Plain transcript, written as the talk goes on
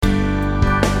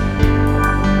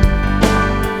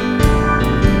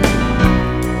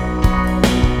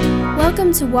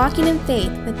Welcome to Walking in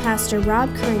Faith with Pastor Rob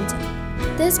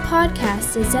Currington. This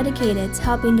podcast is dedicated to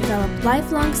helping develop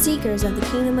lifelong seekers of the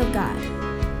kingdom of God.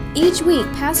 Each week,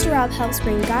 Pastor Rob helps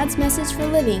bring God's message for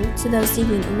living to those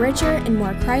seeking a richer and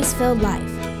more Christ-filled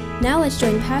life. Now let's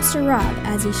join Pastor Rob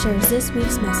as he shares this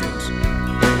week's message.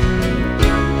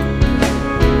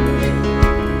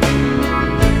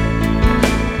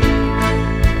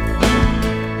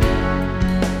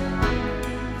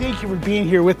 Thank you for being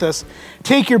here with us.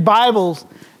 Take your Bibles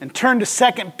and turn to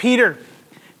 2 Peter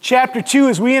chapter 2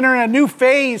 as we enter a new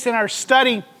phase in our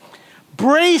study.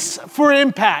 Brace for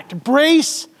impact.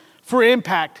 Brace for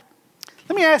impact.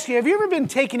 Let me ask you, have you ever been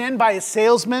taken in by a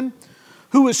salesman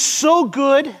who was so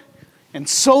good and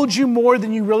sold you more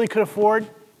than you really could afford?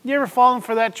 You ever fallen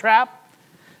for that trap?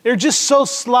 They're just so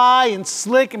sly and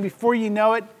slick, and before you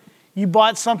know it, you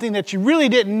bought something that you really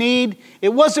didn't need. It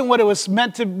wasn't what it was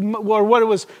meant to, or what it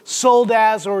was sold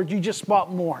as, or you just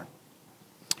bought more.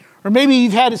 Or maybe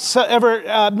you've had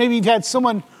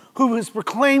someone who was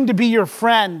proclaimed to be your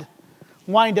friend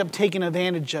wind up taking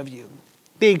advantage of you.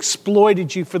 They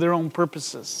exploited you for their own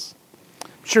purposes.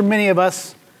 I'm sure many of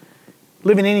us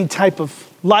living any type of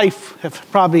life have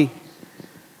probably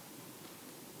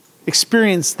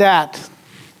experienced that.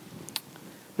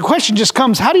 The question just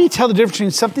comes, how do you tell the difference between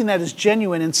something that is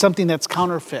genuine and something that's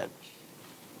counterfeit?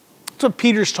 That's what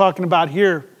Peter's talking about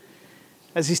here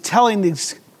as he's telling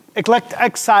these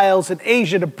exiles in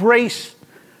Asia to brace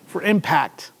for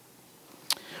impact.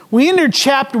 We ended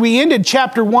chapter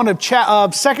 1 of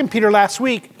 2 Peter last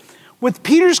week with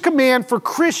Peter's command for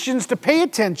Christians to pay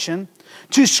attention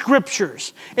to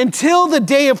scriptures until the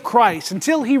day of Christ,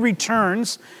 until he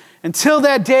returns. Until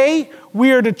that day,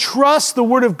 we are to trust the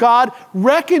Word of God,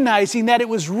 recognizing that it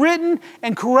was written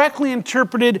and correctly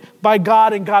interpreted by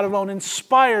God and God alone,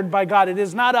 inspired by God. It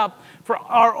is not up for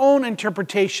our own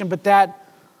interpretation, but that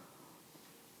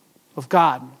of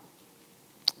God.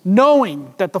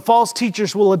 Knowing that the false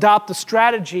teachers will adopt the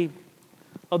strategy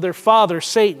of their father,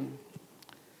 Satan.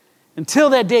 Until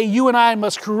that day, you and I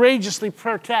must courageously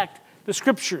protect the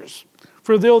Scriptures,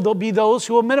 for there'll be those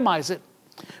who will minimize it.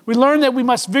 We learn that we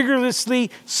must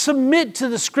vigorously submit to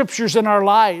the Scriptures in our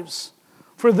lives.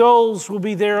 For those will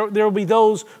be there will be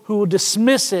those who will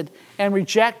dismiss it and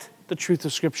reject the truth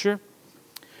of Scripture.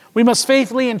 We must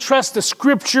faithfully entrust the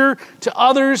Scripture to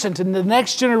others and to the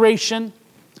next generation,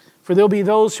 for there will be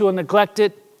those who will neglect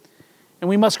it. And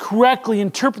we must correctly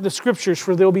interpret the Scriptures,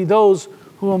 for there will be those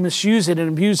who will misuse it and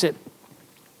abuse it.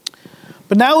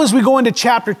 But now as we go into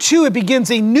chapter 2, it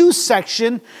begins a new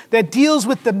section that deals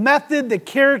with the method, the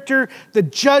character, the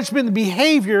judgment, the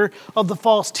behavior of the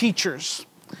false teachers.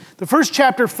 The first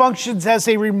chapter functions as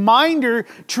a reminder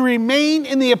to remain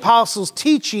in the apostles'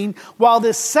 teaching, while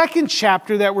this second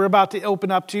chapter that we're about to open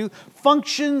up to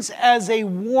functions as a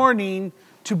warning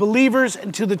to believers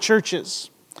and to the churches.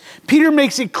 Peter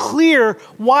makes it clear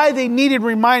why they needed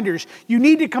reminders. You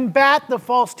need to combat the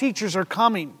false teachers are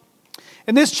coming.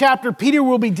 In this chapter, Peter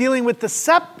will be dealing with the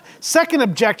second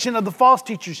objection of the false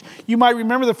teachers. You might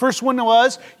remember the first one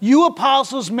was, you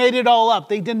apostles made it all up.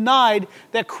 They denied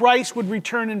that Christ would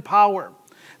return in power.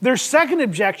 Their second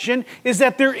objection is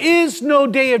that there is no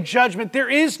day of judgment. There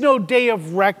is no day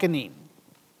of reckoning.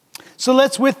 So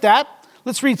let's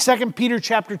read 2 Peter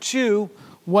chapter 2,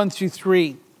 1 through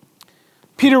 3.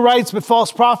 Peter writes, but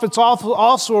false prophets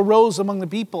also arose among the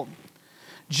people,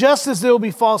 just as there will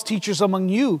be false teachers among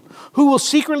you, who will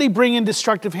secretly bring in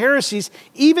destructive heresies,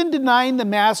 even denying the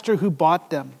master who bought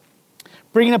them,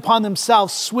 bringing upon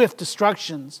themselves swift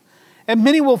destructions. And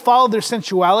many will follow their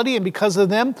sensuality, and because of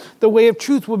them, the way of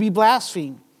truth will be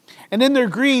blasphemed. And in their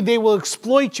greed, they will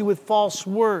exploit you with false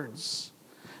words.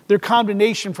 Their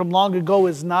condemnation from long ago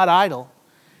is not idle,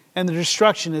 and their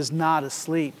destruction is not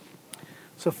asleep.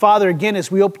 So, Father, again, as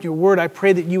we open your word, I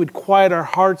pray that you would quiet our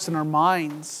hearts and our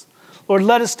minds. Lord,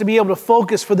 let us to be able to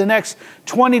focus for the next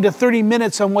 20 to 30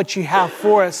 minutes on what you have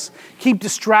for us. Keep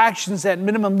distractions at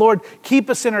minimum. Lord, keep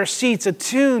us in our seats,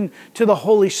 attuned to the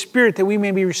Holy Spirit, that we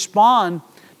may respond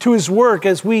to his work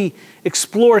as we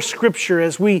explore Scripture,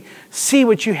 as we see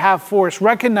what you have for us,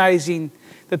 recognizing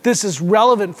that this is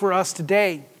relevant for us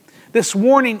today. This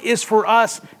warning is for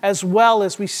us as well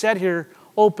as we sit here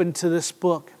open to this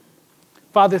book.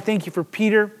 Father, thank you for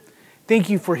Peter. Thank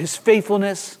you for his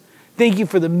faithfulness. Thank you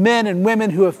for the men and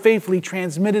women who have faithfully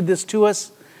transmitted this to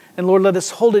us. And Lord, let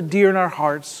us hold it dear in our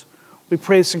hearts. We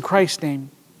pray this in Christ's name.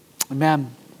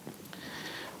 Amen.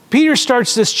 Peter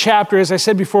starts this chapter, as I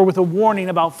said before, with a warning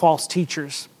about false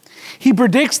teachers. He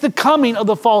predicts the coming of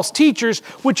the false teachers,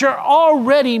 which are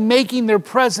already making their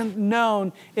presence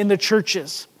known in the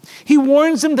churches. He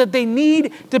warns them that they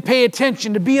need to pay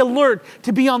attention, to be alert,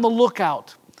 to be on the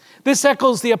lookout. This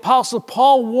echoes the Apostle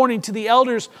Paul warning to the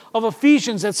elders of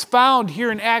Ephesians that's found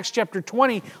here in Acts chapter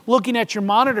 20, looking at your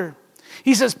monitor.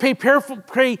 He says, pay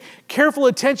careful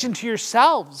attention to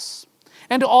yourselves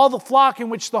and to all the flock in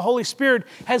which the Holy Spirit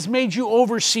has made you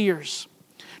overseers,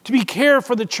 to be care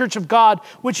for the church of God,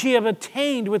 which he have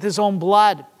attained with his own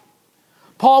blood.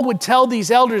 Paul would tell these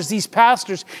elders, these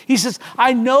pastors, he says,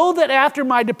 I know that after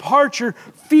my departure,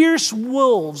 fierce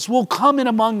wolves will come in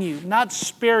among you, not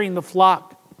sparing the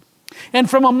flock. And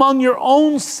from among your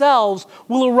own selves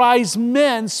will arise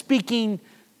men speaking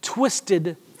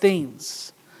twisted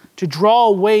things to draw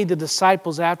away the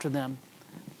disciples after them.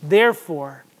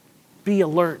 Therefore, be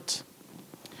alert.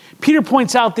 Peter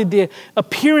points out that the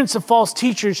appearance of false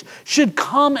teachers should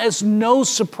come as no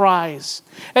surprise.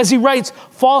 As he writes,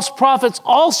 false prophets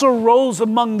also rose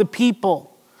among the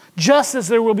people, just as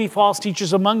there will be false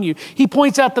teachers among you. He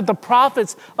points out that the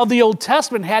prophets of the Old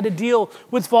Testament had to deal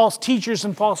with false teachers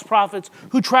and false prophets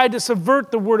who tried to subvert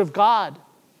the word of God,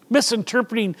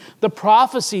 misinterpreting the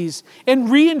prophecies and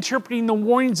reinterpreting the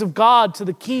warnings of God to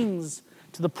the kings,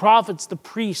 to the prophets, the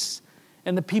priests,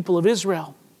 and the people of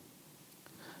Israel.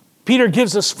 Peter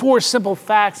gives us 4 simple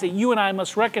facts that you and I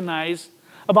must recognize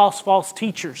about false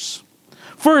teachers.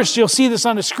 First, you'll see this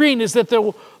on the screen, is that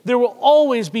there will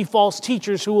always be false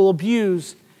teachers who will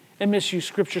abuse and misuse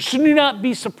Scripture. So do not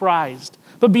be surprised,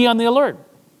 but be on the alert.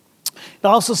 It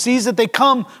also sees that they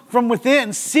come from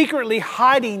within, secretly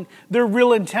hiding their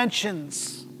real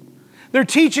intentions. Their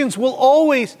teachings will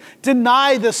always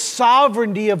deny the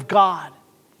sovereignty of God,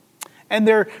 and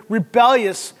they're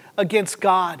rebellious against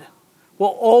God. Will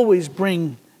always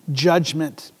bring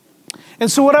judgment.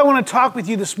 And so what I want to talk with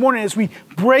you this morning as we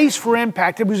brace for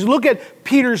impact, as we look at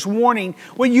Peter's warning,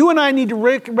 what you and I need to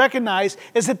recognize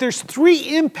is that there's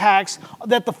 3 impacts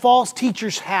that the false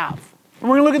teachers have. And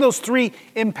we're going to look at those 3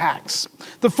 impacts.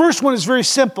 The first one is very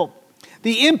simple.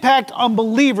 The impact on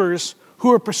believers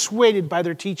who are persuaded by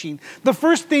their teaching. The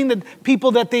first thing that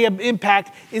people that they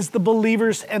impact is the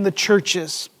believers and the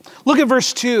churches. Look at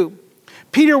verse 2.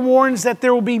 Peter warns that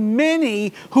there will be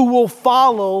many who will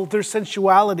follow their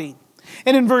sensuality.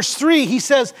 And in verse 3, he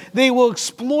says, they will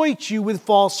exploit you with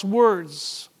false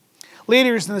words.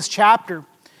 Later in this chapter,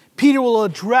 Peter will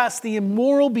address the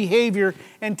immoral behavior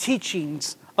and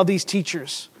teachings of these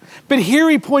teachers. But here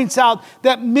he points out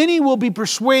that many will be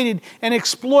persuaded and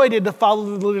exploited to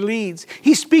follow their leads.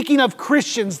 He's speaking of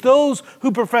Christians, those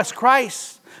who profess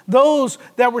Christ, those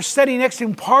that were sitting next to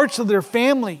him, parts of their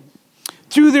family.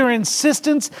 Through their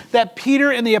insistence that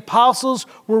Peter and the apostles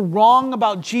were wrong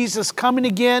about Jesus coming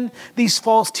again, these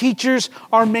false teachers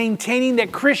are maintaining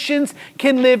that Christians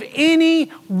can live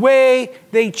any way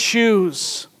they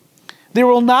choose. There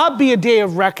will not be a day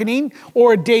of reckoning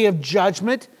or a day of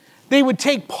judgment. They would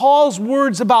take Paul's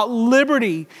words about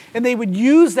liberty and they would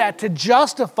use that to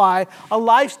justify a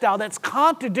lifestyle that's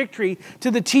contradictory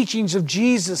to the teachings of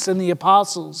Jesus and the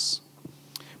apostles.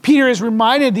 Peter has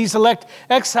reminded these elect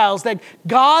exiles that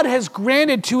God has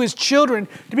granted to his children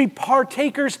to be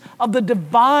partakers of the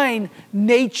divine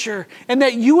nature, and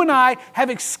that you and I have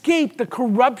escaped the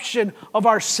corruption of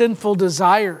our sinful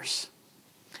desires.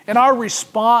 And our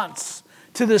response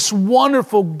to this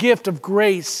wonderful gift of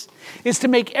grace is to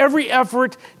make every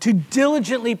effort to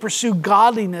diligently pursue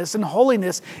godliness and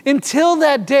holiness until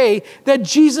that day that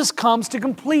Jesus comes to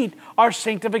complete our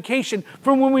sanctification,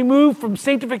 from when we move from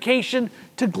sanctification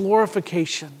to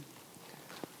glorification.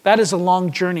 That is a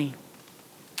long journey.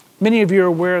 Many of you are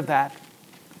aware of that.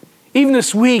 Even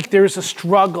this week, there is a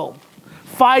struggle,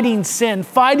 fighting sin,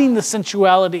 fighting the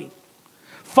sensuality,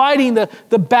 fighting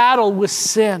the battle with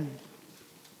sin.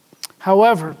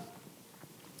 However,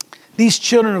 these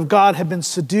children of God have been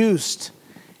seduced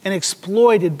and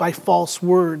exploited by false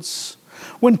words.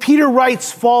 When Peter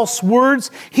writes false words,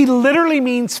 he literally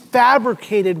means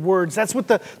fabricated words. That's what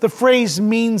the phrase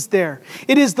means there.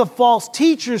 It is the false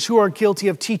teachers who are guilty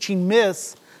of teaching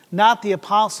myths, not the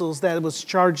apostles that was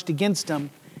charged against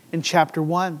them in chapter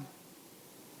 1.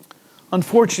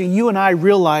 Unfortunately, you and I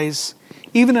realize,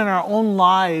 even in our own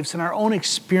lives and our own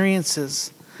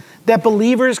experiences, that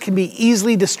believers can be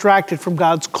easily distracted from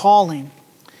God's calling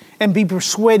and be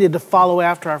persuaded to follow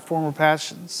after our former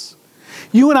passions.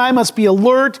 You and I must be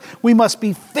alert. We must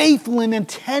be faithful in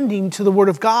attending to the Word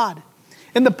of God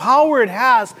and the power it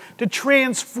has to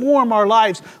transform our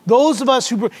lives. Those of us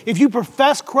who, if you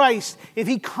profess Christ, if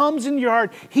He comes into your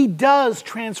heart, He does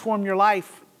transform your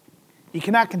life. You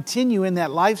cannot continue in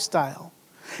that lifestyle.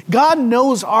 God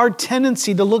knows our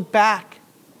tendency to look back,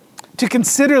 to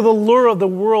consider the lure of the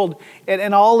world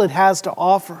and all it has to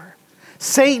offer.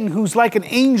 Satan, who's like an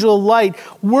angel of light,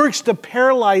 works to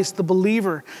paralyze the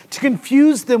believer, to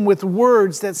confuse them with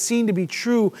words that seem to be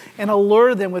true and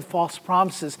allure them with false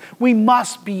promises. We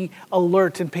must be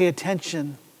alert and pay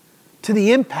attention to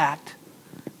the impact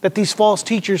that these false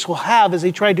teachers will have as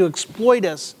they try to exploit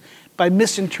us by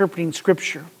misinterpreting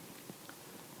Scripture,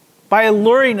 by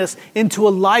alluring us into a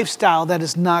lifestyle that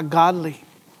is not godly.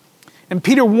 And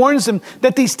Peter warns them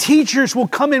that these teachers will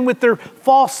come in with their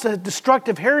false,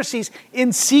 destructive heresies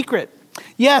in secret.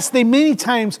 Yes, they many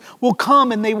times will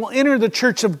come and they will enter the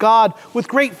church of God with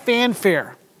great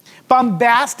fanfare,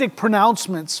 bombastic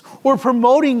pronouncements, or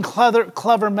promoting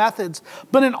clever methods.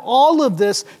 But in all of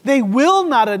this, they will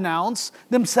not announce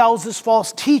themselves as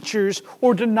false teachers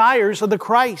or deniers of the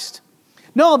Christ.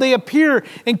 No, they appear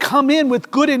and come in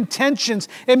with good intentions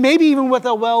and maybe even with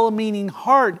a well-meaning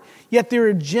heart, yet their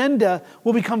agenda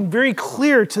will become very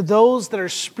clear to those that are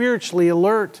spiritually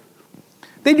alert.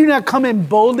 They do not come in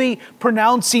boldly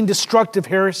pronouncing destructive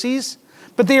heresies,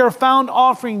 but they are found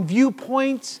offering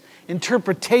viewpoints,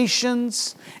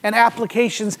 interpretations, and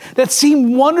applications that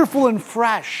seem wonderful and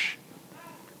fresh.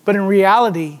 But in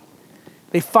reality,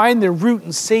 they find their root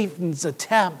in Satan's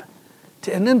attempt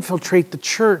to infiltrate the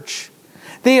church.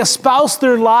 They espouse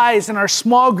their lies in our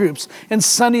small groups and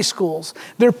Sunday schools,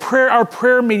 our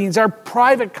prayer meetings, our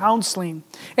private counseling,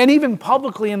 and even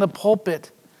publicly in the pulpit.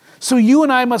 So you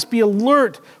and I must be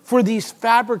alert for these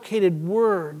fabricated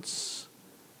words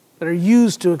that are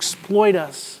used to exploit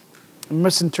us and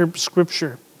misinterpret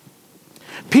Scripture.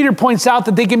 Peter points out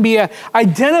that they can be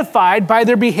identified by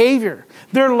their behavior,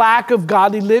 their lack of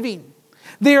godly living.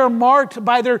 They are marked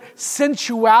by their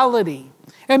sensuality.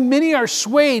 And many are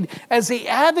swayed as they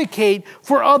advocate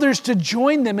for others to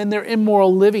join them in their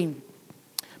immoral living.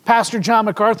 Pastor John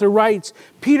MacArthur writes,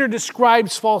 Peter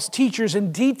describes false teachers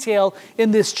in detail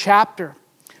in this chapter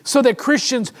so that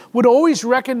Christians would always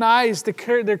recognize their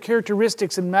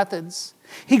characteristics and methods.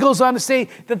 He goes on to say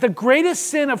that the greatest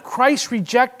sin of Christ's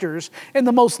rejectors and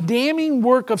the most damning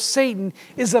work of Satan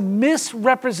is a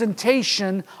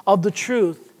misrepresentation of the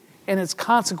truth and its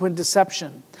consequent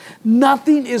deception.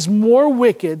 Nothing is more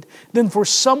wicked than for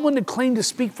someone to claim to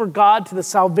speak for God to the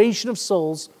salvation of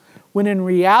souls, when in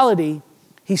reality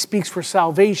he speaks for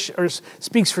salvation or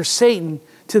speaks for Satan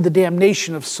to the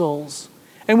damnation of souls.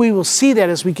 And we will see that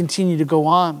as we continue to go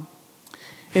on.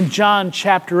 In John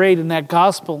chapter 8, in that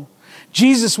gospel,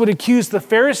 Jesus would accuse the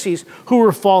Pharisees who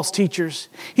were false teachers.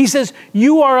 He says,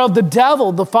 "You are of the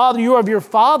devil, the father. You are of your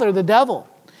father, the devil.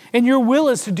 And your will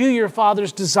is to do your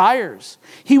father's desires.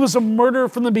 He was a murderer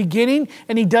from the beginning,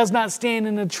 and he does not stand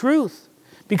in the truth,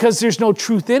 because there's no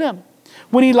truth in him.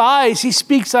 When he lies, he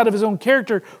speaks out of his own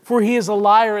character, for he is a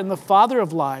liar and the father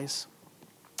of lies."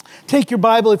 Take your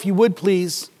Bible, if you would,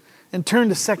 please, and turn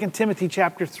to 2 Timothy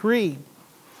chapter 3.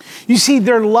 You see,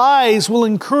 their lies will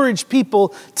encourage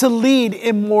people to lead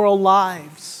immoral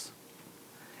lives.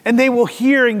 And they will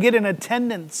hear and get an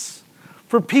attendance,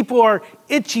 for people are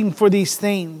itching for these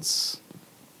things.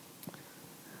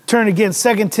 Turn again,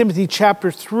 2 Timothy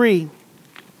chapter 3.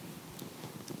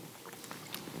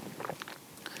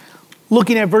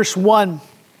 Looking at verse 1,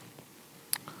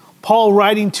 Paul,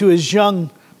 writing to his young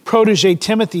protege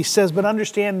Timothy, says, "But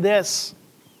understand this,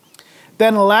 that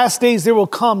in the last days there will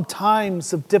come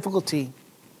times of difficulty.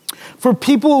 For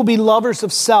people will be lovers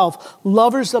of self,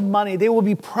 lovers of money. They will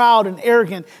be proud and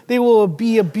arrogant. They will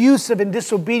be abusive and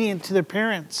disobedient to their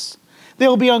parents. They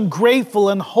will be ungrateful,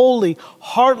 unholy,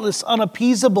 heartless,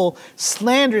 unappeasable,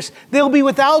 slanderous. They will be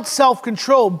without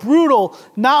self-control, brutal,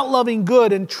 not loving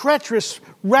good, and treacherous,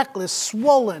 reckless,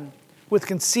 swollen with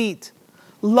conceit.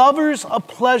 Lovers of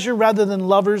pleasure rather than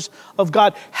lovers of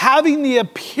God, having the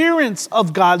appearance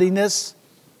of godliness,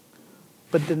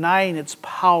 but denying its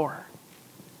power."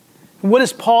 And what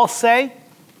does Paul say?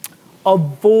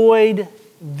 Avoid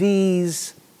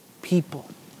these people.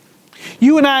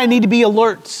 You and I need to be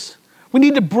alerts. We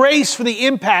need to brace for the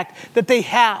impact that they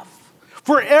have.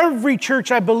 For every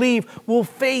church, I believe, will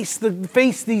face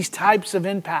these types of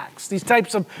impacts, these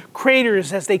types of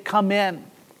craters as they come in,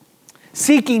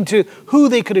 seeking to who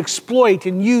they could exploit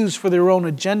and use for their own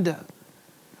agenda.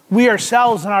 We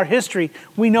ourselves in our history,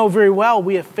 we know very well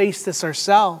we have faced this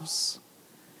ourselves.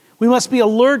 We must be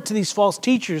alert to these false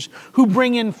teachers who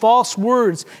bring in false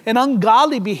words and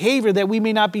ungodly behavior that we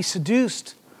may not be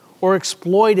seduced or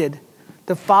exploited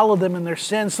to follow them in their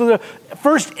sins. So the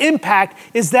first impact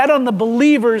is that on the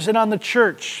believers and on the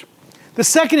church. The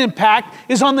second impact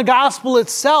is on the gospel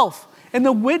itself and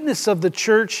the witness of the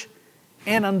church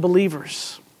and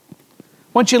unbelievers. I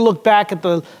want you to look back at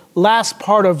the last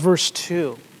part of verse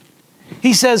 2.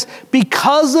 He says,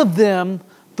 "Because of them,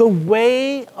 the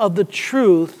way of the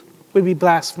truth would be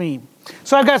blaspheme.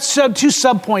 So I've got two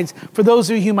subpoints for those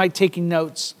of you who might be taking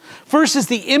notes. First is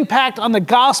the impact on the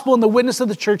gospel and the witness of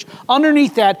the church.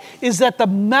 Underneath that is that the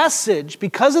message,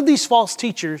 because of these false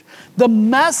teachers, the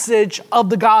message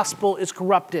of the gospel is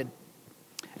corrupted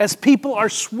as people are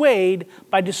swayed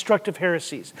by destructive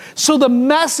heresies. So the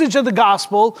message of the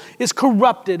gospel is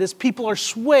corrupted as people are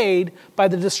swayed by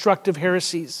the destructive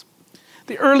heresies.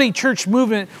 The early church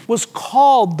movement was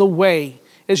called the Way,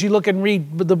 as you look and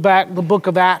read the book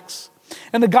of Acts.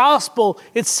 And the gospel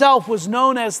itself was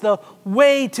known as the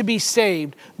way to be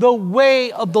saved, the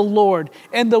way of the Lord,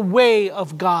 and the way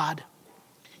of God.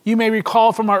 You may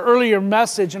recall from our earlier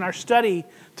message in our study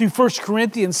through 1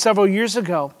 Corinthians several years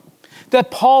ago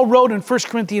that Paul wrote in 1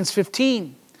 Corinthians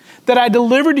 15 that I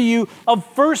delivered to you of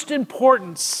first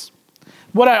importance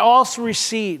what I also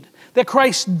received, that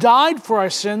Christ died for our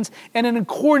sins and in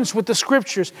accordance with the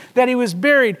scriptures, that he was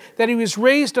buried, that he was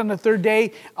raised on the third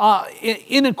day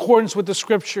in accordance with the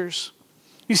scriptures.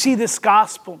 You see, this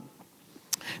gospel,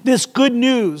 this good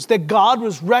news that God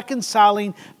was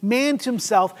reconciling man to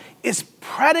himself is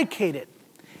predicated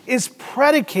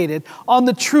on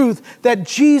the truth that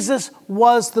Jesus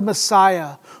was the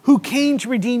Messiah who came to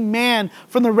redeem man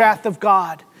from the wrath of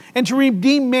God and to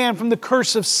redeem man from the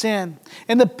curse of sin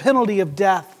and the penalty of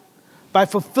death, by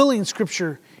fulfilling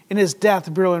Scripture in his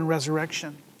death, burial, and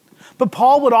resurrection. But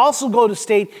Paul would also go to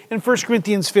state in 1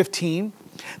 Corinthians 15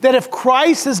 that if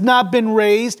Christ has not been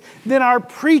raised, then our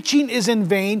preaching is in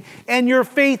vain and your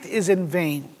faith is in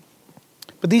vain.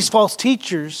 But these false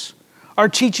teachers are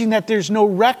teaching that there's no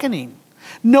reckoning,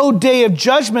 no day of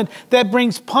judgment that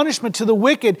brings punishment to the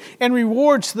wicked and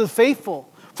rewards to the faithful.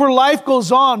 For life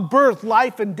goes on, birth,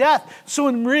 life, and death. So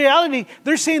in reality,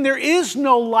 they're saying there is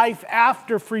no life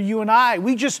after for you and I.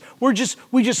 We just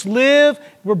live,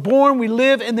 we're born, we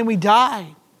live, and then we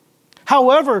die.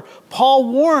 However,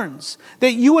 Paul warns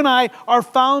that you and I are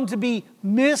found to be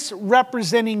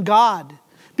misrepresenting God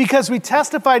because we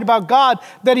testified about God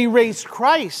that he raised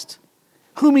Christ,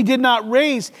 whom he did not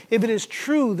raise, if it is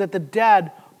true that the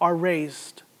dead are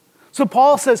raised. So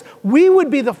Paul says, we would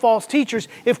be the false teachers.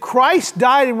 If Christ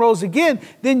died and rose again,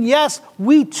 then yes,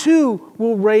 we too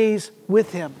will raise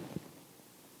with him.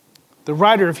 The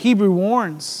writer of Hebrews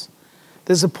warns,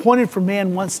 there's appointed for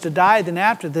man once to die, then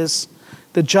after this,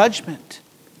 the judgment.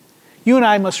 You and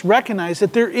I must recognize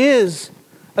that there is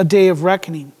a day of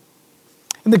reckoning.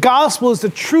 And the gospel is the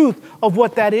truth of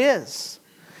what that is.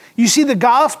 You see, the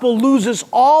gospel loses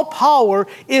all power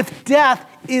if death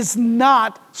is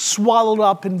not swallowed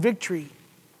up in victory.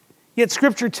 Yet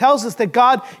Scripture tells us that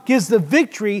God gives the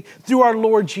victory through our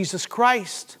Lord Jesus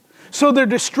Christ. So their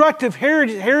destructive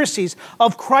heresies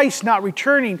of Christ not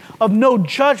returning, of no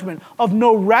judgment, of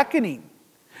no reckoning,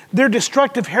 their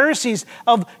destructive heresies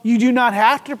of you do not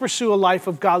have to pursue a life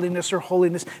of godliness or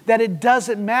holiness, that it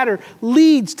doesn't matter,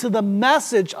 leads to the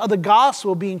message of the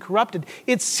gospel being corrupted.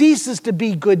 It ceases to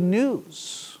be good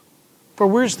news. For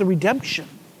where's the redemption?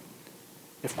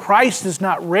 If Christ is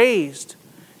not raised,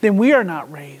 then we are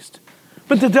not raised.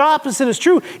 But the opposite is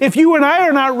true. If you and I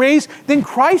are not raised, then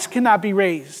Christ cannot be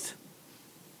raised.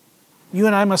 You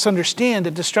and I must understand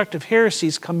that destructive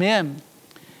heresies come in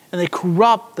and they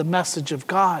corrupt the message of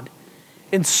God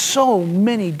in so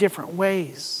many different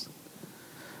ways.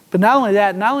 But not only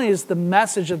that, not only is the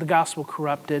message of the gospel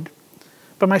corrupted,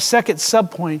 but my second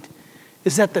subpoint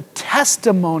is that the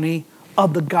testimony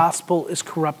of the gospel is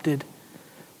corrupted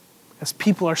as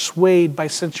people are swayed by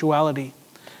sensuality.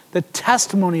 The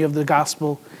testimony of the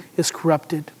gospel is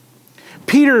corrupted.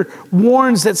 Peter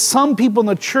warns that some people in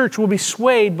the church will be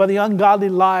swayed by the ungodly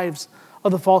lives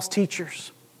of the false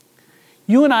teachers.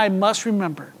 You and I must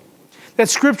remember that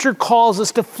Scripture calls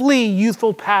us to flee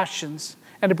youthful passions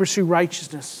and to pursue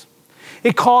righteousness.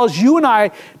 It calls you and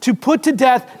I to put to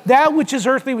death that which is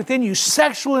earthly within you,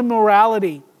 sexual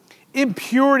immorality,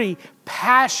 impurity,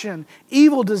 passion,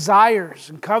 evil desires,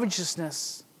 and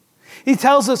covetousness. He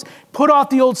tells us, put off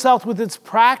the old self with its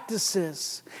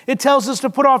practices. It tells us to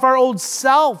put off our old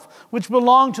self, which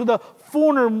belonged to the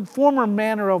former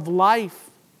manner of life.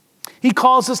 He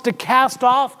calls us to cast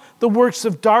off the works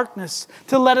of darkness,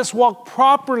 to let us walk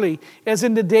properly as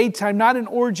in the daytime, not in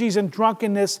orgies and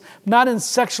drunkenness, not in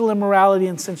sexual immorality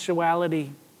and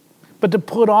sensuality, but to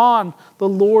put on the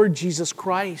Lord Jesus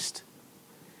Christ.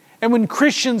 And when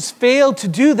Christians fail to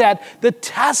do that, the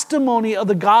testimony of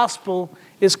the gospel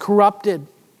is corrupted.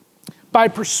 By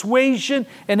persuasion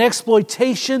and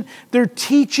exploitation, their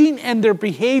teaching and their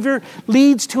behavior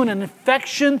leads to an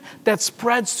infection that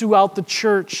spreads throughout the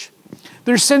church.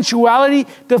 Their sensuality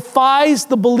defies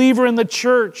the believer in the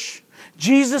church.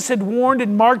 Jesus had warned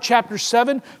in Mark chapter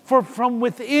 7, for from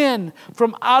within,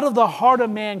 from out of the heart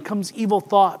of man comes evil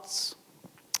thoughts,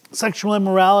 sexual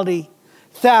immorality,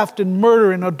 theft and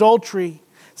murder and adultery,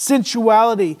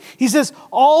 sensuality. He says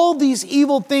all these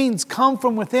evil things come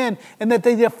from within and that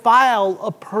they defile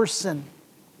a person.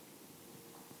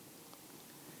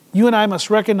 You and I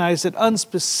must recognize that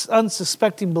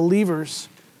unsuspecting believers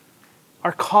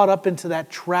are caught up into that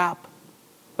trap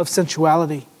of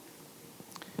sensuality.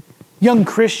 Young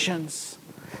Christians,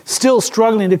 still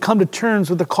struggling to come to terms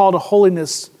with the call to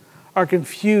holiness, are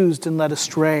confused and led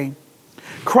astray.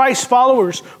 Christ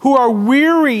followers who are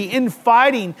weary in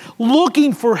fighting,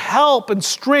 looking for help and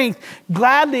strength,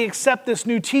 gladly accept this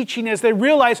new teaching as they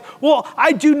realize, well,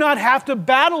 I do not have to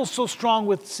battle so strong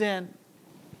with sin.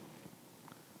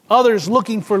 Others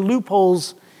looking for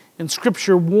loopholes in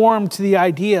Scripture warm to the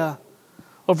idea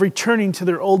of returning to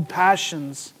their old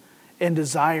passions and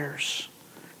desires.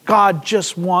 God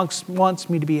just wants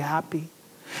me to be happy.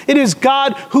 It is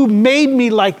God who made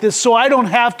me like this, so I don't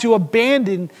have to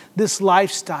abandon this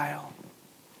lifestyle.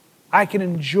 I can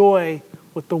enjoy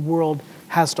what the world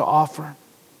has to offer.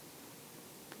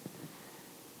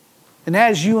 And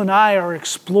as you and I are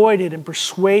exploited and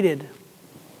persuaded,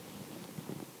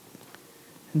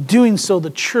 in doing so, the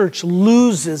church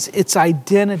loses its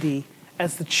identity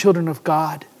as the children of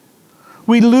God.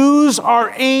 We lose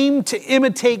our aim to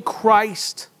imitate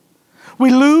Christ. We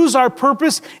lose our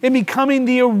purpose in becoming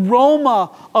the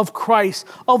aroma of Christ,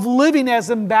 of living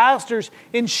as ambassadors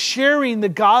in sharing the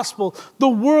gospel. The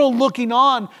world looking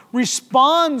on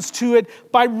responds to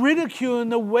it by ridiculing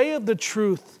the way of the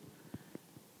truth.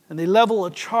 And they level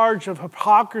a charge of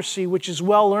hypocrisy, which is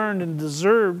well earned and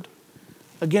deserved,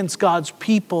 against God's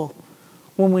people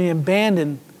when we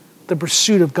abandon the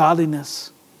pursuit of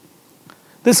godliness.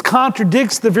 This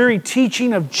contradicts the very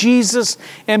teaching of Jesus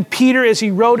and Peter as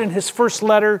he wrote in his first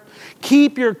letter,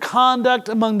 keep your conduct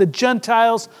among the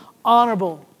Gentiles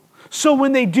honorable. So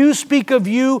when they do speak of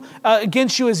you,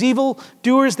 against you as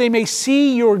evildoers, they may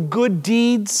see your good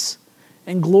deeds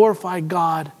and glorify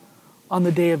God on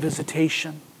the day of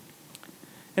visitation.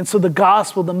 And so the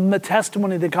gospel, the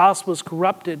testimony of the gospel is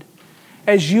corrupted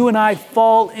as you and I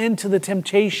fall into the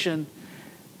temptation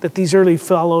that these early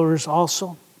followers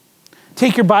also.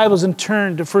 Take your Bibles and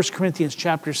turn to 1 Corinthians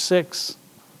chapter 6.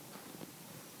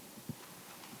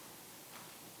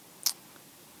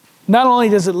 Not only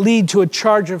does it lead to a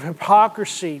charge of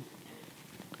hypocrisy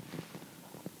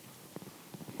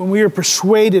when we are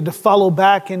persuaded to follow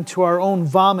back into our own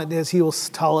vomit, as he will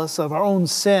tell us, of our own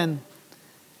sin,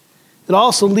 it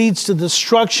also leads to the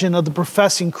destruction of the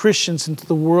professing Christians into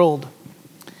the world.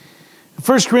 In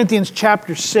 1 Corinthians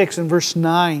chapter 6 and verse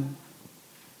 9,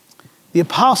 the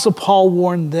Apostle Paul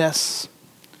warned this,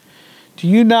 do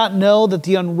you not know that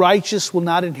the unrighteous will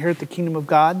not inherit the kingdom of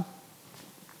God?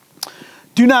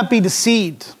 Do not be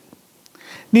deceived.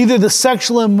 Neither the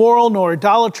sexually immoral, nor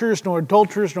idolaters, nor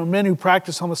adulterers, nor men who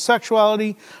practice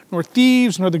homosexuality, nor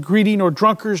thieves, nor the greedy, nor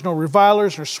drunkards, nor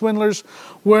revilers, nor swindlers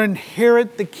will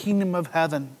inherit the kingdom of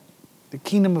heaven, the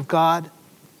kingdom of God.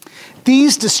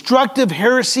 These destructive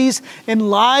heresies and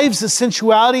lives of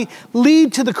sensuality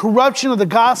lead to the corruption of the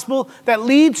gospel that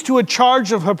leads to a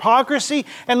charge of hypocrisy.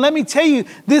 And let me tell you,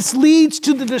 this leads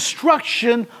to the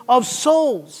destruction of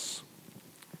souls.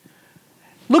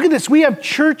 Look at this. We have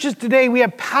churches today, we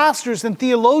have pastors and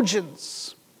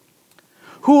theologians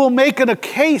who will make it a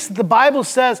case that the Bible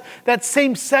says that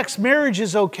same-sex marriage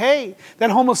is okay,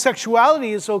 that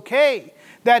homosexuality is okay,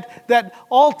 that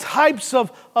all types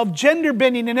of gender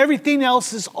bending and everything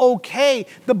else is okay.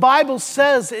 The Bible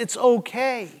says it's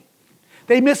okay.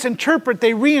 They misinterpret,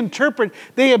 they reinterpret,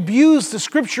 they abuse the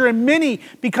Scripture, and many,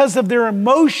 because of their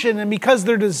emotion and because of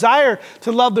their desire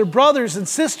to love their brothers and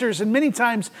sisters, and many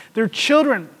times their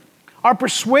children, are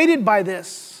persuaded by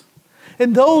this.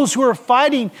 And those who are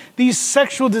fighting these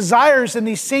sexual desires and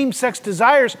these same-sex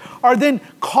desires are then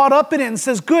caught up in it and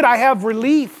says, good, I have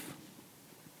relief.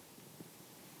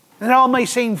 And all my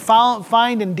saying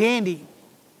fine and dandy.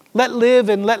 Let live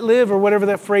and let live, or whatever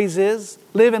that phrase is.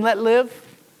 Live and let live.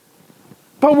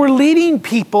 But we're leading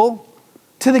people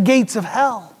to the gates of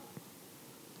hell.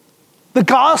 The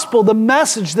gospel, the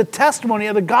message, the testimony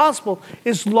of the gospel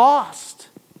is lost.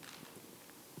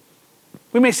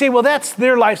 We may say, well, that's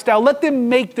their lifestyle. Let them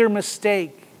make their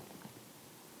mistake.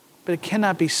 But it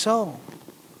cannot be so.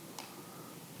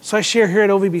 So I share here at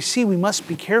OVBC, we must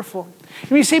be careful.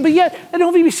 And you say, but yet at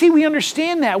OVBC we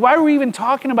understand that. Why are we even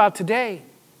talking about today?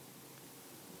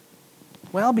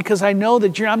 Well, because I know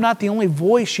that I'm not the only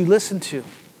voice you listen to.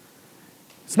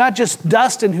 It's not just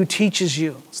Dustin who teaches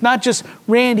you. It's not just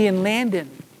Randy and Landon.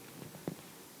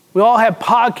 We all have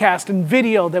podcasts and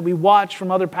video that we watch from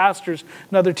other pastors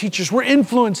and other teachers. We're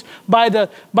influenced by the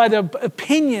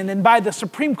opinion and by the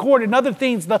Supreme Court and other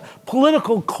things, the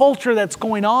political culture that's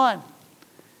going on.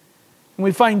 And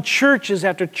we find churches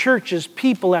after churches,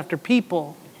 people after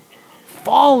people,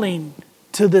 falling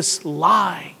to this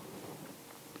lie.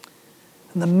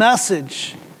 And the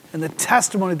message and the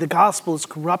testimony of the gospel is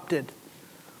corrupted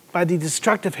by the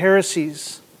destructive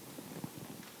heresies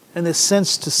and this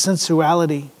sense to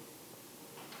sensuality.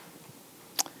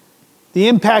 The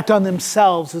impact on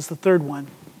themselves is the third one.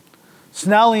 It's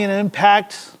not only an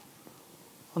impact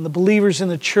on the believers in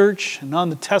the church and on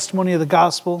the testimony of the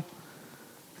gospel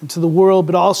and to the world,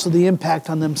 but also the impact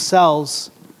on themselves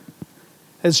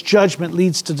as judgment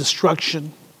leads to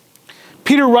destruction.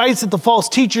 Peter writes that the false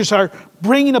teachers are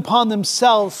bringing upon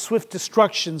themselves swift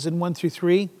destructions in 1 through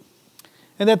 3,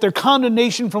 and that their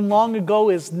condemnation from long ago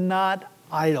is not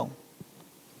idle,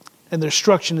 and their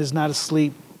destruction is not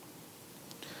asleep.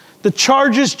 The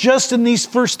charges just in these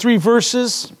first 3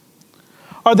 verses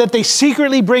are that they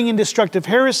secretly bring in destructive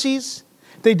heresies,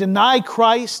 they deny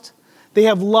Christ,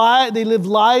 they live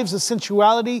lives of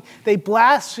sensuality, they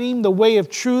blaspheme the way of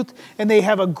truth, and they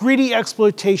have a greedy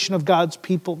exploitation of God's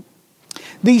people.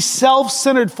 These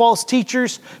self-centered false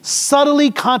teachers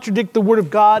subtly contradict the word of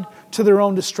God to their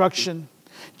own destruction.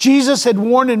 Jesus had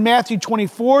warned in Matthew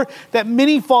 24 that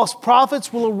many false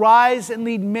prophets will arise and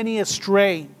lead many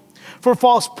astray. For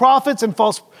false prophets and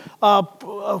false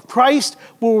Christ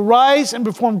will rise and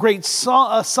perform great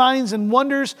signs and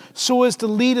wonders so as to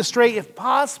lead astray, if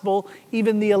possible,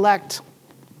 even the elect.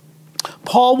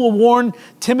 Paul will warn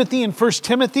Timothy in 1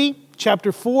 Timothy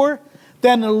chapter 4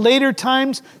 that in the later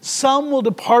times some will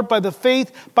depart by the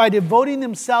faith by devoting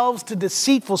themselves to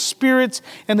deceitful spirits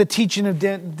and the teaching of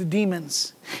the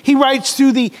demons. He writes,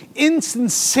 through the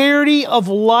insincerity of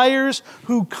liars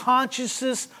whose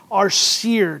consciences are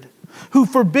seared, who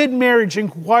forbid marriage and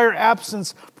require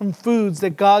absence from foods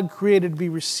that God created to be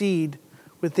received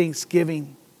with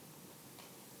thanksgiving.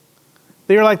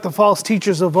 They are like the false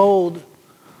teachers of old,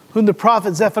 whom the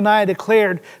prophet Zephaniah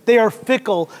declared, they are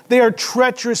fickle, they are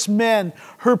treacherous men.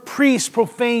 Her priests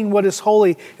profane what is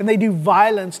holy, and they do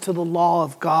violence to the law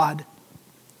of God.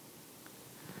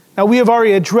 Now, we have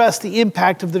already addressed the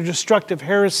impact of their destructive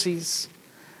heresies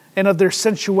and of their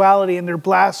sensuality and their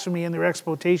blasphemy and their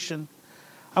exploitation.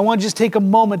 I want to just take a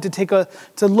moment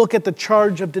to look at the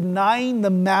charge of denying the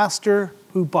master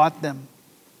who bought them.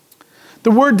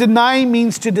 The word deny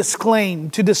means to disclaim,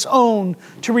 to disown,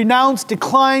 to renounce,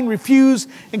 decline, refuse,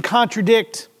 and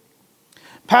contradict.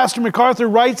 Pastor MacArthur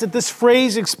writes that this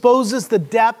phrase exposes the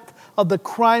depth of the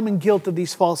crime and guilt of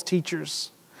these false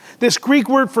teachers. This Greek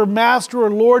word for master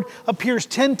or Lord appears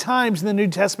 10 times in the New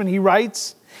Testament, he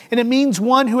writes, and it means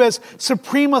one who has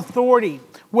supreme authority,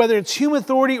 whether it's human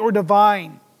authority or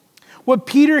divine. What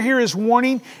Peter here is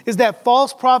warning is that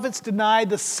false prophets deny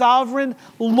the sovereign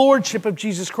lordship of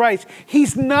Jesus Christ.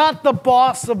 He's not the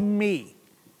boss of me.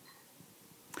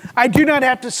 I do not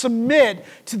have to submit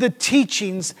to the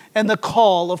teachings and the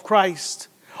call of Christ.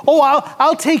 Oh,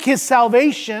 I'll take his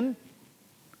salvation,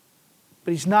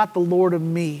 but he's not the Lord of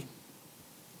me.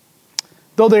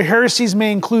 Though their heresies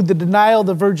may include the denial of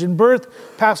the virgin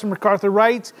birth, Pastor MacArthur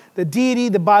writes, the deity,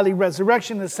 the bodily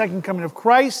resurrection, the second coming of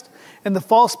Christ, and the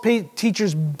false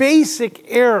teacher's basic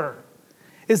error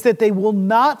is that they will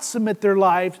not submit their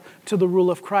lives to the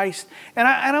rule of Christ. And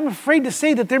I'm afraid to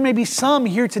say that there may be some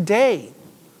here today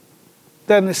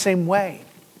that are in the same way.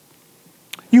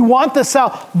 You want the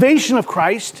salvation of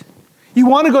Christ, you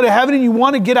want to go to heaven and you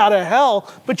want to get out of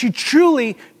hell, but you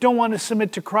truly don't want to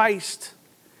submit to Christ.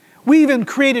 We even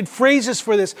created phrases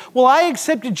for this. Well, I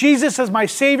accepted Jesus as my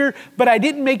Savior, but I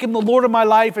didn't make him the Lord of my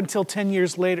life until 10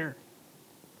 years later.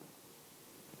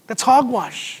 That's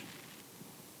hogwash.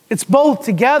 It's both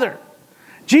together.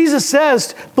 Jesus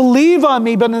says, believe on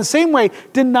me, but in the same way,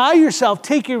 deny yourself,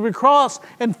 take your cross,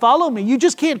 and follow me. You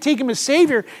just can't take him as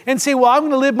Savior and say, well, I'm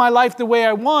going to live my life the way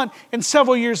I want, and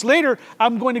several years later,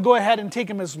 I'm going to go ahead and take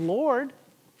him as Lord.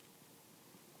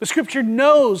 The Scripture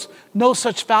knows no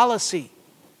such fallacy.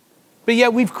 But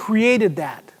yet we've created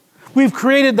that. We've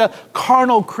created the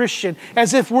carnal Christian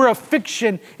as if we're a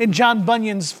fiction in John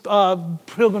Bunyan's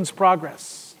Pilgrim's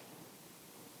Progress.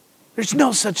 There's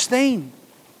no such thing.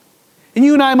 And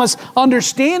you and I must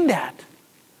understand that.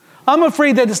 I'm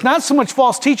afraid that it's not so much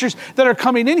false teachers that are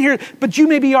coming in here, but you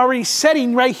may be already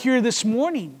setting right here this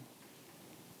morning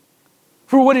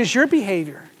for what is your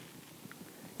behavior.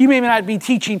 You may not be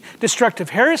teaching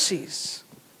destructive heresies,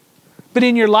 but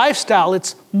in your lifestyle,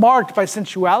 it's marked by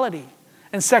sensuality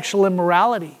and sexual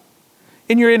immorality,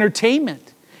 in your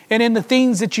entertainment, and in the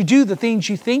things that you do, the things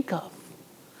you think of.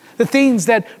 the things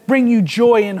that bring you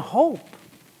joy and hope,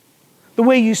 the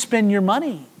way you spend your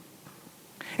money.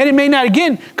 And it may not,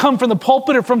 again, come from the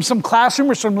pulpit or from some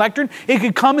classroom or some lectern. It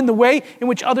could come in the way in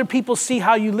which other people see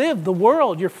how you live, the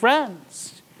world, your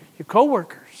friends, your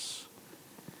coworkers.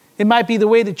 It might be the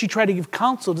way that you try to give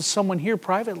counsel to someone here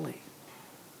privately.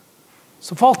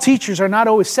 So false teachers are not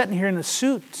always sitting here in the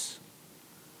suits.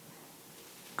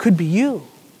 Could be you.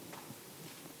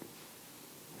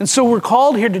 And so we're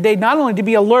called here today not only to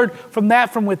be alert from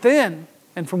that from within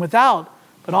and from without,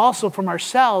 but also from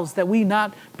ourselves, that we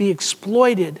not be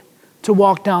exploited to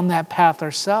walk down that path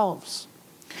ourselves.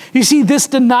 You see, this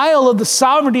denial of the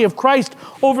sovereignty of Christ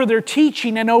over their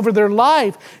teaching and over their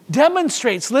life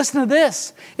demonstrates, listen to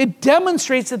this, it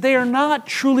demonstrates that they are not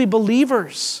truly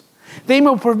believers. They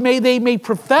may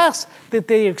profess that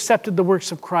they accepted the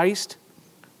works of Christ,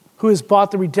 who has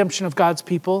bought the redemption of God's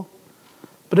people,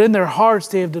 but in their hearts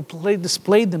they have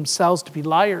displayed themselves to be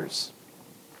liars.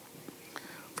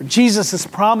 For Jesus has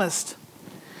promised,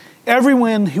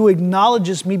 everyone who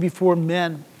acknowledges me before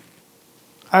men,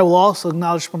 I will also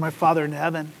acknowledge before my Father in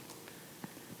heaven.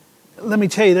 Let me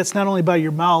tell you, that's not only by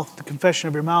your mouth, the confession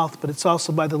of your mouth, but it's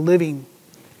also by the living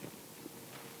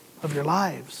of your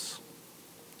lives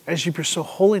as you pursue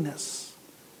holiness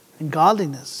and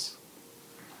godliness.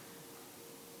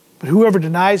 But whoever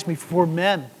denies me before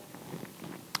men,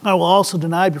 I will also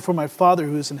deny before my Father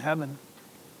who is in heaven.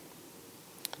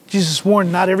 Jesus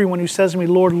warned, not everyone who says to me,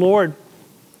 Lord, Lord,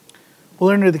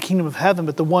 will enter the kingdom of heaven,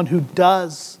 but the one who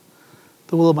does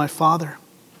the will of my Father.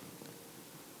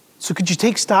 So could you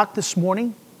take stock this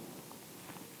morning?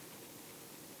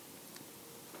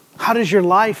 How does your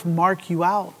life mark you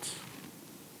out?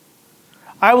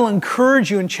 I will encourage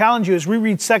you and challenge you as we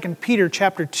read 2 Peter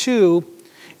chapter 2.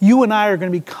 You and I are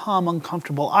going to become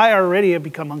uncomfortable. I already have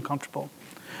become uncomfortable.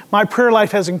 My prayer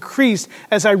life has increased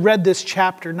as I read this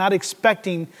chapter, not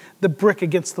expecting the brick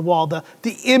against the wall, the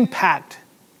impact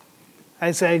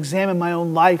as I examine my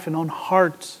own life and own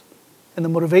heart and the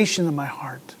motivation of my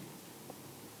heart.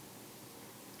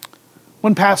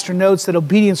 One pastor notes that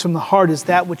obedience from the heart is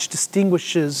that which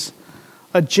distinguishes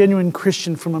a genuine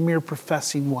Christian from a mere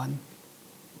professing one.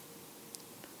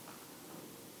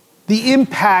 The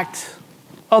impact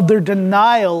of their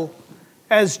denial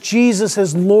as Jesus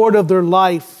as Lord of their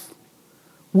life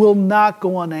will not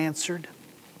go unanswered.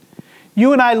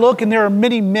 You and I look, and there are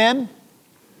many men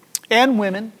and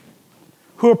women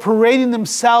who are parading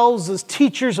themselves as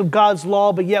teachers of God's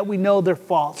law, but yet we know they're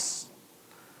false.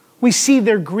 We see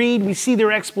their greed, we see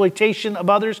their exploitation of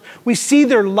others, we see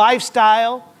their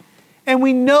lifestyle, and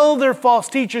we know they're false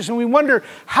teachers, and we wonder,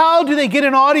 how do they get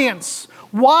an audience?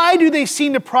 Why do they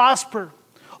seem to prosper?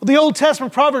 The Old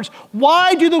Testament Proverbs,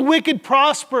 why do the wicked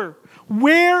prosper?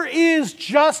 Where is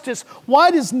justice?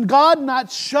 Why does God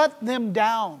not shut them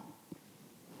down?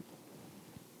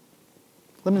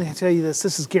 Let me tell you this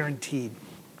is guaranteed.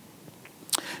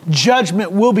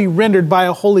 Judgment will be rendered by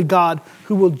a holy God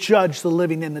who will judge the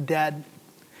living and the dead.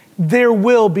 There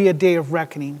will be a day of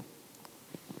reckoning.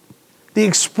 The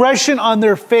expression on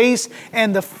their face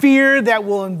and the fear that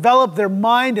will envelop their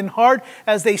mind and heart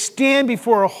as they stand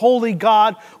before a holy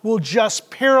God will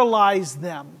just paralyze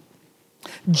them.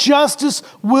 Justice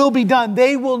will be done.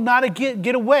 They will not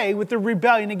get away with their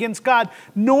rebellion against God,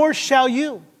 nor shall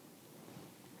you.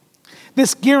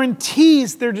 This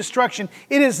guarantees their destruction.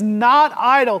 It is not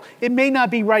idle. It may not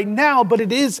be right now, but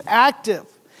it is active.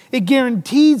 It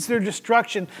guarantees their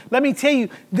destruction. Let me tell you,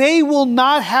 they will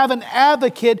not have an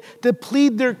advocate to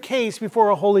plead their case before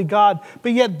a holy God.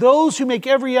 But yet those who make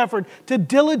every effort to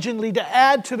diligently to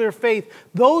add to their faith,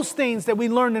 those things that we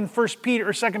learned in 1 Peter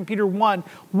or 2 Peter 1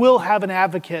 will have an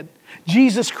advocate.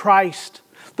 Jesus Christ,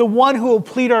 the one who will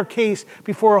plead our case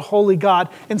before a holy God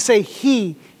and say,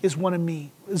 he is one of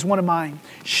me, is one of mine.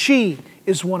 She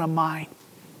is one of mine.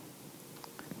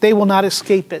 They will not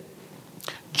escape it.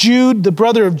 Jude, the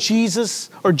brother of Jesus,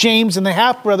 or James, and the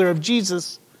half-brother of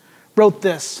Jesus, wrote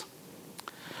this.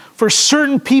 For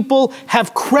certain people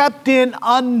have crept in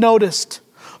unnoticed,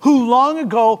 who long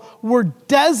ago were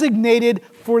designated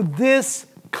for this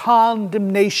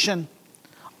condemnation.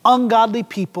 Ungodly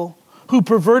people who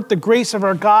pervert the grace of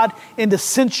our God into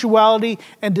sensuality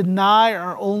and deny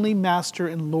our only Master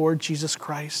and Lord Jesus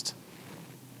Christ.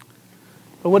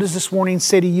 But what does this warning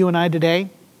say to you and I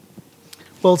today?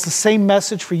 Well, it's the same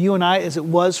message for you and I as it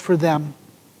was for them.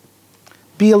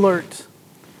 Be alert.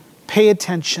 Pay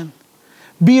attention.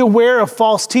 Be aware of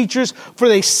false teachers, for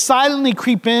they silently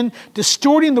creep in,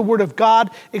 distorting the word of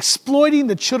God, exploiting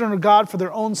the children of God for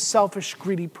their own selfish,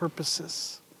 greedy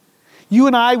purposes. You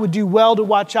and I would do well to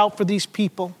watch out for these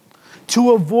people,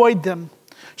 to avoid them,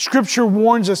 Scripture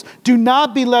warns us, do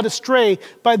not be led astray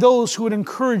by those who would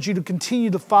encourage you to continue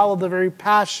to follow the very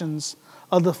passions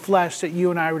of the flesh that you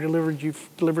and I were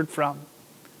delivered from.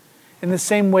 In the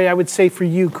same way, I would say for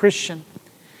you, Christian,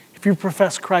 if you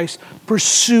profess Christ,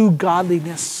 pursue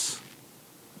godliness.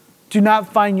 Do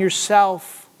not find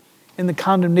yourself in the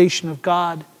condemnation of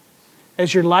God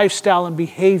as your lifestyle and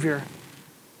behavior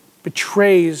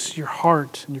betrays your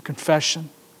heart and your confession.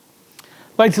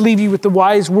 I'd like to leave you with the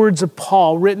wise words of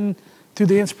Paul written through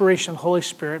the inspiration of the Holy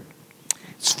Spirit.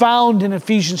 It's found in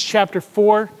Ephesians chapter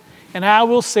 4, and I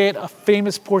will say it, a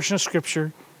famous portion of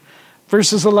Scripture.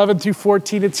 Verses 11 through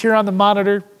 14, it's here on the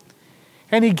monitor.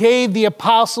 And he gave the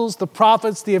apostles, the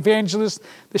prophets, the evangelists,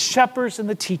 the shepherds, and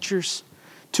the teachers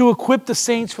to equip the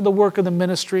saints for the work of the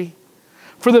ministry,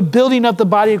 for the building up the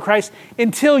body of Christ,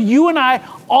 until you and I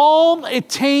all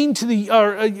attain to the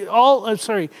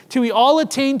till we all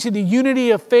attain to the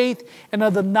unity of faith and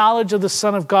of the knowledge of the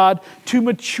Son of God, to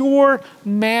mature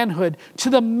manhood, to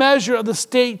the measure of the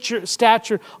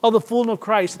stature of the fullness of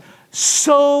Christ,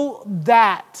 so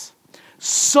that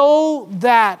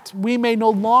we may no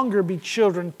longer be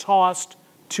children tossed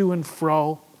to and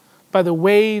fro by the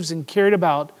waves and carried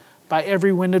about by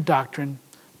every wind of doctrine,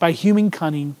 by human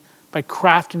cunning, by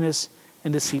craftiness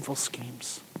and deceitful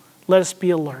schemes. Let us be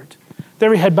alert. With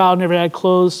every head bowed and every eye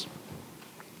closed.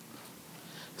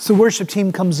 So the worship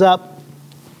team comes up.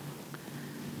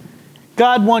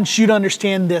 God wants you to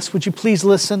understand this. Would you please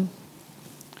listen?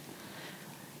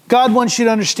 God wants you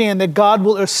to understand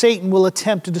that Satan will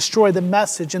attempt to destroy the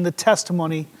message and the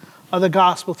testimony of the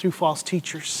gospel through false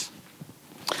teachers.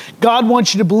 God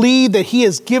wants you to believe that he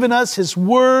has given us his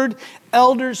word,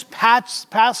 elders,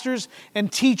 pastors, and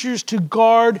teachers to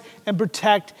guard and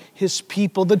protect his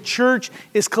people. The church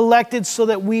is collected so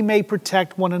that we may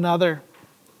protect one another.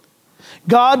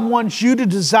 God wants you to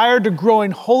desire to grow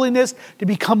in holiness, to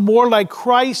become more like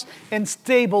Christ and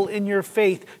stable in your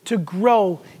faith, to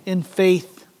grow in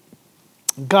faith.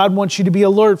 God wants you to be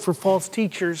alert for false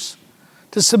teachers,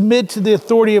 to submit to the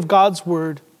authority of God's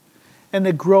word, and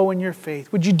to grow in your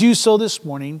faith. Would you do so this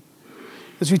morning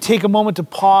as we take a moment to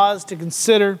pause, to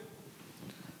consider,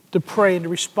 to pray, and to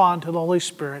respond to the Holy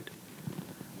Spirit?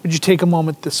 Would you take a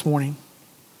moment this morning?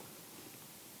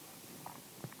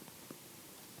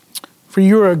 For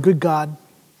you are a good God,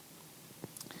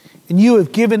 and you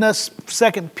have given us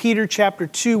 2 Peter chapter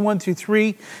 2, 1 through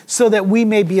 3, so that we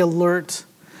may be alert,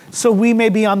 so we may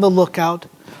be on the lookout.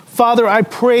 Father, I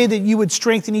pray that you would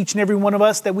strengthen each and every one of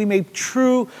us, that we may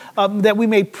prove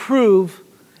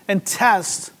and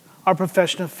test our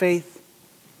profession of faith.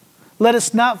 Let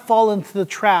us not fall into the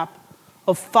trap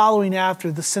of following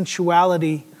after the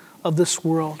sensuality of this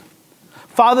world.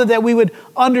 Father, that we would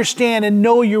understand and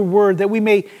know your word, that we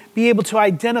may be able to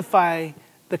identify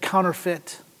the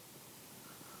counterfeit.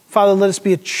 Father, let us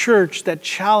be a church that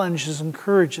challenges and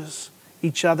encourages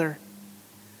each other.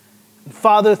 And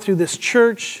Father, through this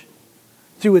church,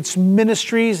 through its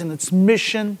ministries and its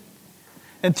mission,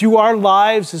 and through our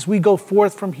lives as we go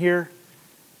forth from here,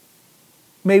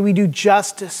 may we do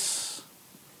justice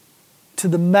to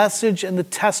the message and the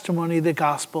testimony of the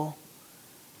gospel,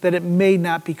 that it may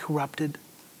not be corrupted.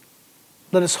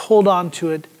 Let us hold on to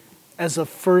it as of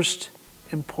first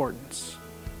importance.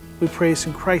 We praise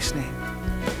in Christ's name.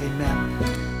 Amen.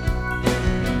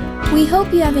 We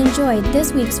hope you have enjoyed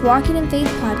this week's Walking in Faith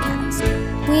podcast.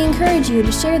 We encourage you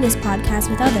to share this podcast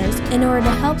with others in order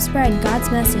to help spread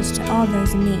God's message to all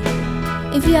those in need.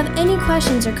 If you have any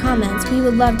questions or comments, we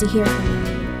would love to hear from you.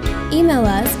 Email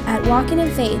us at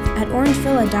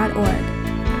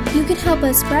walkinginfaith@orangevilla.org. You can help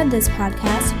us spread this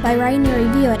podcast by writing a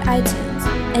review at iTunes.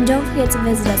 And don't forget to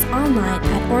visit us online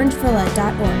at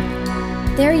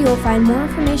orangevilla.org. There you will find more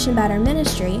information about our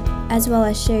ministry, as well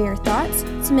as share your thoughts,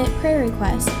 submit prayer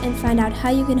requests, and find out how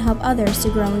you can help others to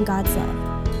grow in God's love.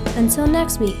 Until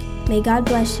next week, may God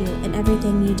bless you in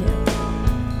everything you do.